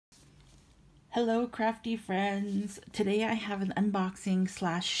Hello crafty friends. Today I have an unboxing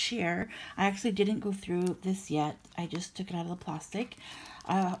slash share. I actually didn't go through this yet. I just took it out of the plastic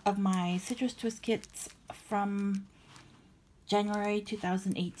of my citrus twist kits from January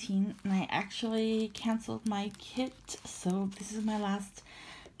 2018, and I actually canceled my kit, so this is my last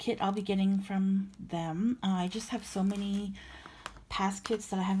kit I'll be getting from them. I just have so many past kits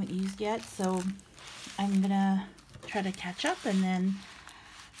that I haven't used yet, so I'm gonna try to catch up and then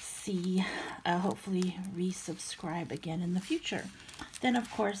see, hopefully resubscribe again in the future. Then of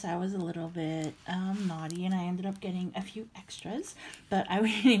course I was a little bit naughty and I ended up getting a few extras, but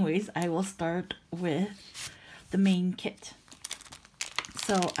anyways, I will start with the main kit.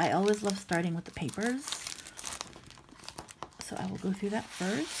 So I always love starting with the papers, so I will go through that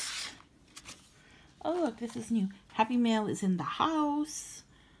first. Oh look, this is new. Happy Mail is in the house.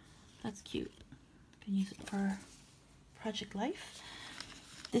 That's cute. Can use it for Project Life.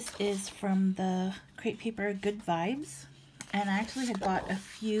 This is from the crepe paper Good Vibes, and I actually had bought a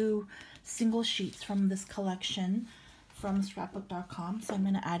few single sheets from this collection from scrapbook.com, so I'm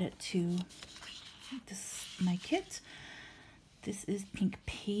going to add it to my kit. This is Pink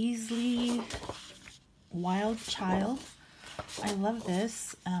Paisley Wild Child. I love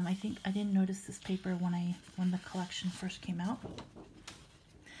this. I think I didn't notice this paper when the collection first came out.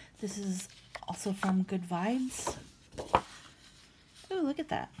 This is also from Good Vibes. Oh, look at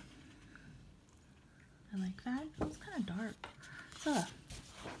that. I like that. It's kind of dark. It's a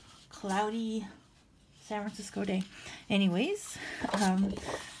cloudy San Francisco day. Anyways,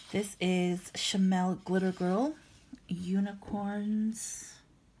 this is Chamel Glitter Girl. Unicorns,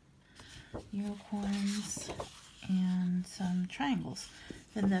 and some triangles.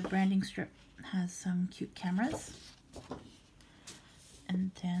 Then the branding strip has some cute cameras.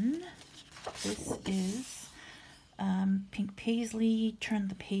 And then this is Pink Paisley Turn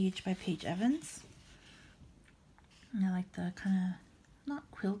the Page by Paige Evans. And I like the kind of, not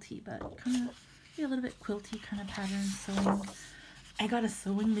quilty, but kind of a little bit quilty kind of pattern sewing. I got a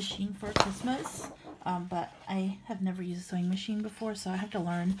sewing machine for Christmas, but I have never used a sewing machine before, so I have to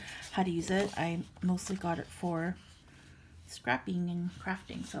learn how to use it. I mostly got it for scrapping and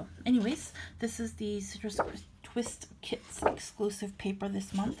crafting. So anyways, this is the Citrus Twist Kits exclusive paper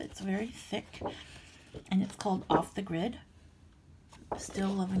this month. It's very thick, and it's called Off the Grid. Still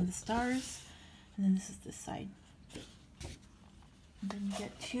Loving the Stars. And then this is this side. And then you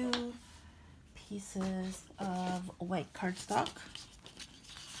get two pieces of white cardstock.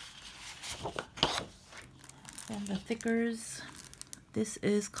 Then the thickers. This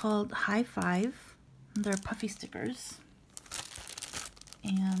is called High Five. They're puffy stickers.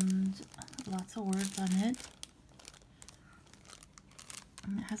 And lots of words on it.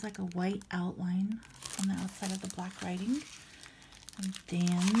 And it has like a white outline on the outside of the black writing. And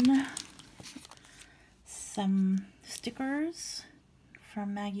then some stickers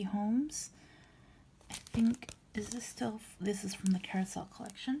from Maggie Holmes. I think, this is from the Carousel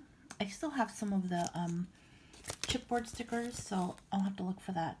collection. I still have some of the chipboard stickers, so I'll have to look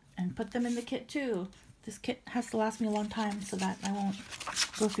for that and put them in the kit too. This kit has to last me a long time so that I won't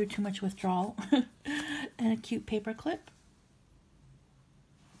go through too much withdrawal. And a cute paper clip.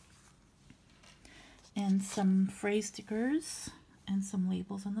 And some phrase stickers and some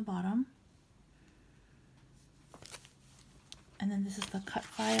labels on the bottom. And then this is the cut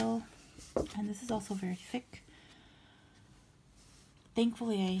file, and this is also very thick.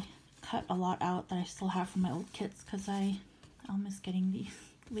 Thankfully I cut a lot out that I still have from my old kits because I'll miss getting these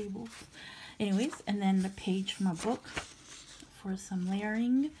labels. Anyways, and then the page from a book for some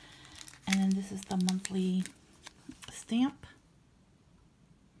layering. And then this is the monthly stamp.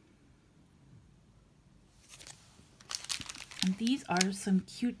 And these are some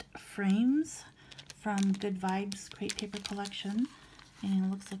cute frames from Good Vibes Crepe Paper Collection. And it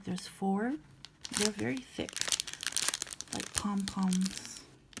looks like there's 4. They're very thick, like pom-poms,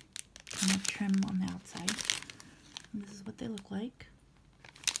 kind of trim on the outside. And this is what they look like.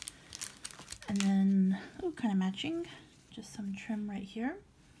 And then, oh, kind of matching, just some trim right here.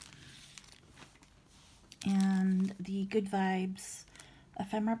 And the Good Vibes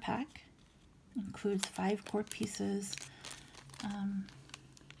ephemera pack includes 5 core pieces,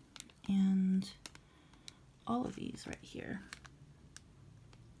 and all of these right here.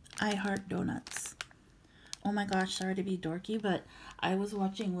 I Heart Donuts. Oh my gosh, sorry to be dorky, but I was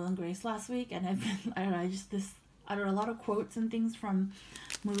watching Will and Grace last week, and I've been, I don't know, a lot of quotes and things from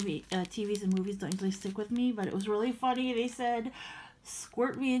TVs and movies don't usually stick with me, but it was really funny. They said,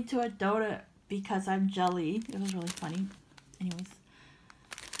 "Squirt me into a donut because I'm jelly." It was really funny. Anyways,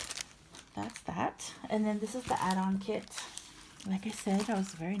 that's that. And then this is the add-on kit. like I said, I was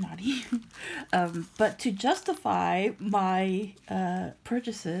very naughty. But to justify my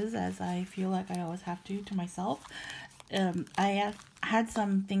purchases, as I feel like I always have to myself, I had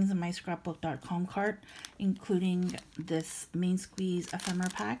some things in my scrapbook.com cart, including this Main Squeeze ephemera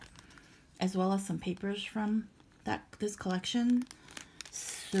pack, as well as some papers from this collection.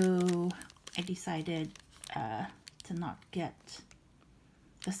 So I decided to not get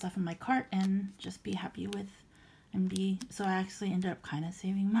the stuff in my cart and just be happy with so I actually ended up kind of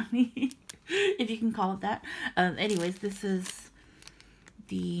saving money, if you can call it that. Anyways, this is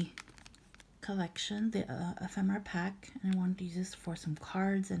the collection, the ephemera pack, and I wanted to use this for some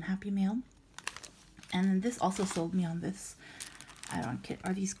cards and happy mail. And then this also sold me on this add-on kit,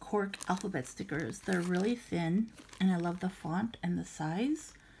 are these cork alphabet stickers. They're really thin, and I love the font and the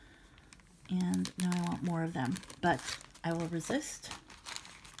size, and now I want more of them, but I will resist.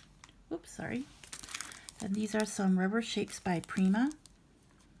 Oops, sorry. And these are some rubber shapes by Prima.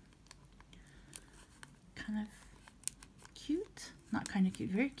 Kind of cute. Not kind of cute,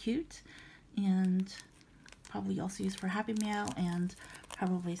 very cute. And probably also used for happy mail, and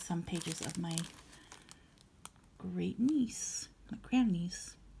probably some pages of my great niece, my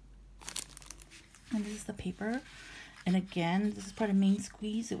grandniece. And this is the paper. And again, this is part of Main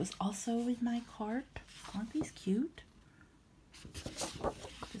Squeeze. It was also in my cart. Aren't these cute?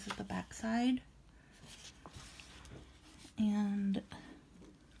 This is the back side. And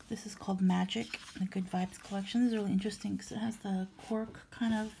this is called Magic, the Good Vibes collection. This is really interesting because it has the cork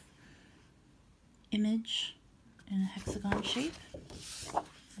kind of image in a hexagon shape.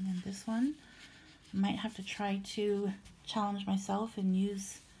 And then this one, I might have to try to challenge myself and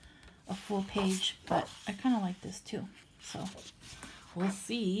use a full page, but I kind of like this too. So we'll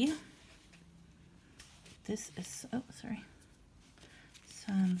see. This is, oh, sorry.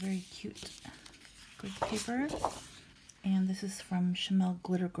 Some very cute grid paper. And this is from Chamel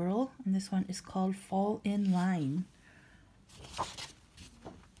Glitter Girl, and this one is called Fall in Line.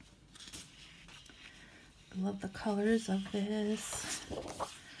 I love the colors of this.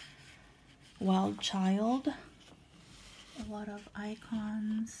 Wild Child. A lot of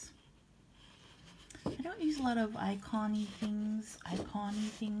icons. I don't use a lot of icon-y things,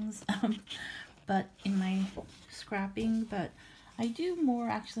 but in my scrapping, but I do more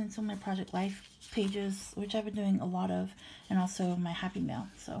actually in some of my Project Life pages, which I've been doing a lot of, and also my Happy Mail.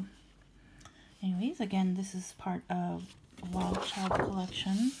 So anyways, again, this is part of Wild Child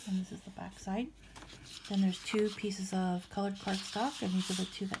collection, and this is the back side. Then there's 2 pieces of colored cardstock, and these are the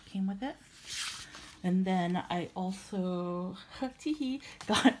 2 that came with it. And then I also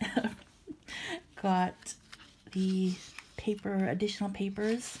got the additional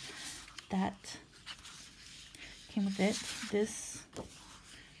papers that came with it. This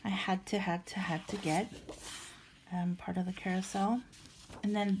I had to get, part of the carousel.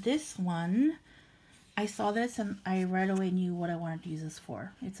 And then this one, I saw this and I right away knew what I wanted to use this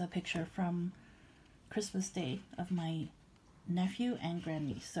for. It's a picture from Christmas Day of my nephew and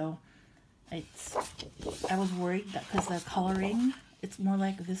grandniece. So I was worried that because the coloring, it's more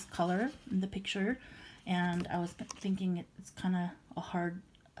like this color in the picture, and I was thinking it's kind of a hard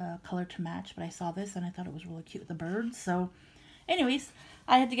color to match, but I saw this and I thought it was really cute with the birds. So anyways,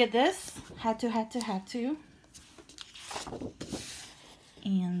 I had to get this. Had to.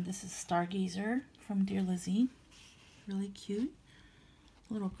 And this is Stargazer from Dear Lizzie. Really cute.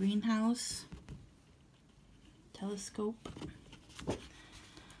 Little greenhouse. Telescope.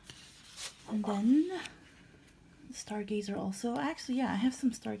 And then Stargazer also. Actually, yeah, I have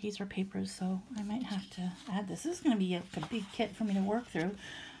some Stargazer papers, so I might have to add this. This is going to be a big kit for me to work through,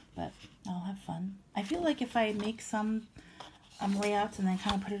 but I'll have fun. I feel like if I make some layouts and then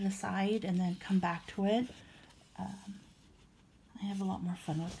kind of put it aside and then come back to it, I have a lot more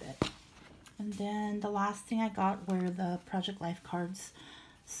fun with it. And then the last thing I got were the Project Life cards.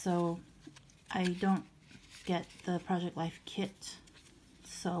 So I don't get the Project Life kit.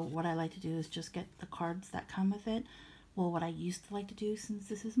 So what I like to do is just get the cards that come with it. Well, what I used to like to do, since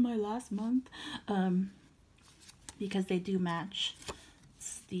this is my last month, because they do match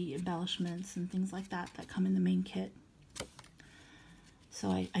the embellishments and things like that come in the main kit. So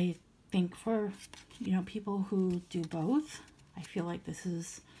I think for, you know, people who do both, I feel like this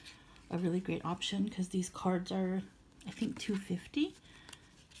is a really great option because these cards are, I think, $2.50,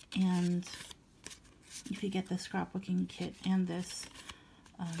 and if you get the scrapbooking kit and this,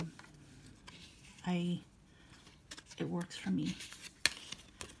 it works for me.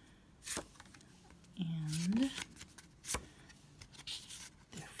 And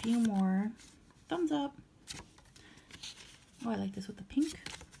there are a few more. Thumbs up. Oh, I like this with the pink.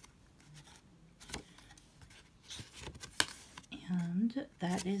 And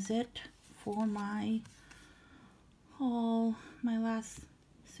that is it for my haul, my last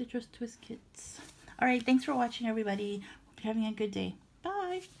citrus twist kits. All right, thanks for watching, everybody. Hope you're having a good day.